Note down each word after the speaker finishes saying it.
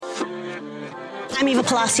I'm Eva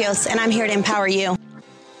Palacios, and I'm here to empower you.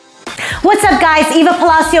 What's up, guys? Eva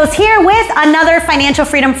Palacios here with another Financial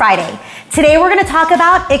Freedom Friday. Today, we're going to talk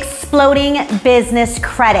about exploding business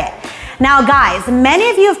credit. Now, guys,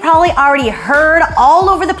 many of you have probably already heard all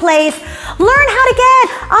over the place, learn how to get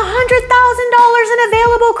 $100,000 in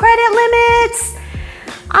available credit limits.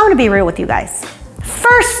 I'm going to be real with you guys.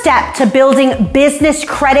 First step to building business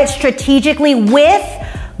credit strategically with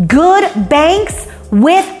good banks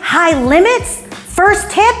with high limits,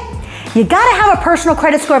 first tip, you gotta have a personal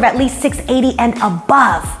credit score of at least 680 and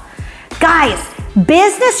above. Guys,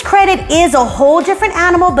 business credit is a whole different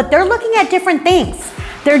animal, but they're looking at different things.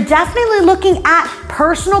 They're definitely looking at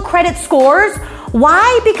personal credit scores.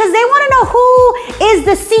 Why? Because they wanna know who is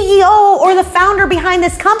the CEO or the founder behind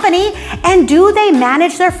this company, and do they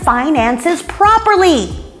manage their finances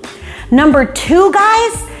properly? Number two,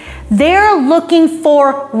 guys, they're looking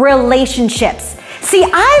for relationships. See,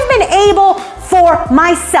 I've been able for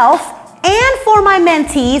myself and for my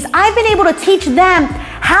mentees, I've been able to teach them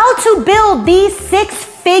how to build these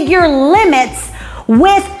six-figure limits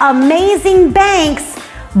with amazing banks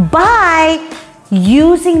by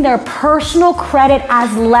using their personal credit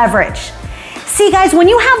as leverage. See, guys, when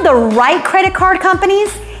you have the right credit card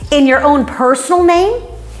companies in your own personal name,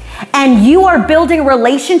 and you are building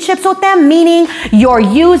relationships with them, meaning you're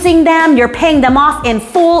using them, you're paying them off in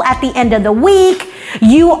full at the end of the week,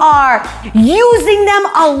 you are using them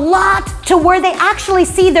a lot to where they actually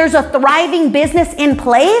see there's a thriving business in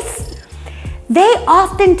place, they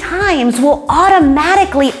oftentimes will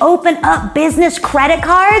automatically open up business credit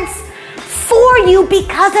cards for you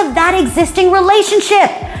because of that existing relationship.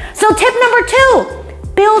 So tip number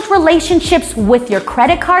two, build relationships with your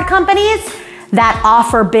credit card companies that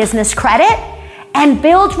offer business credit, and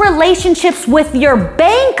build relationships with your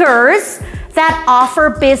bankers that offer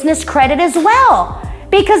business credit as well.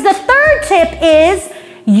 Because the third tip is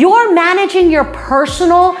you're managing your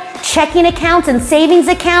personal checking accounts and savings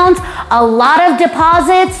accounts, a lot of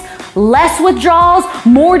deposits, less withdrawals,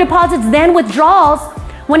 more deposits than withdrawals.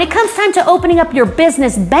 When it comes time to opening up your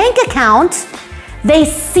business bank account, they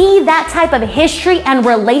see that type of history and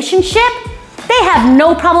relationship. They have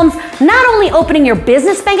no problems not only opening your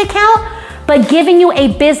business bank account, but giving you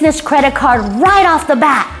a business credit card right off the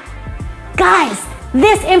bat. Guys,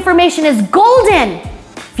 this information is golden.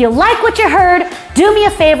 If you like what you heard, do me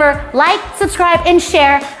a favor, like, subscribe, and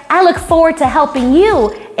share. I look forward to helping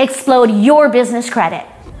you explode your business credit.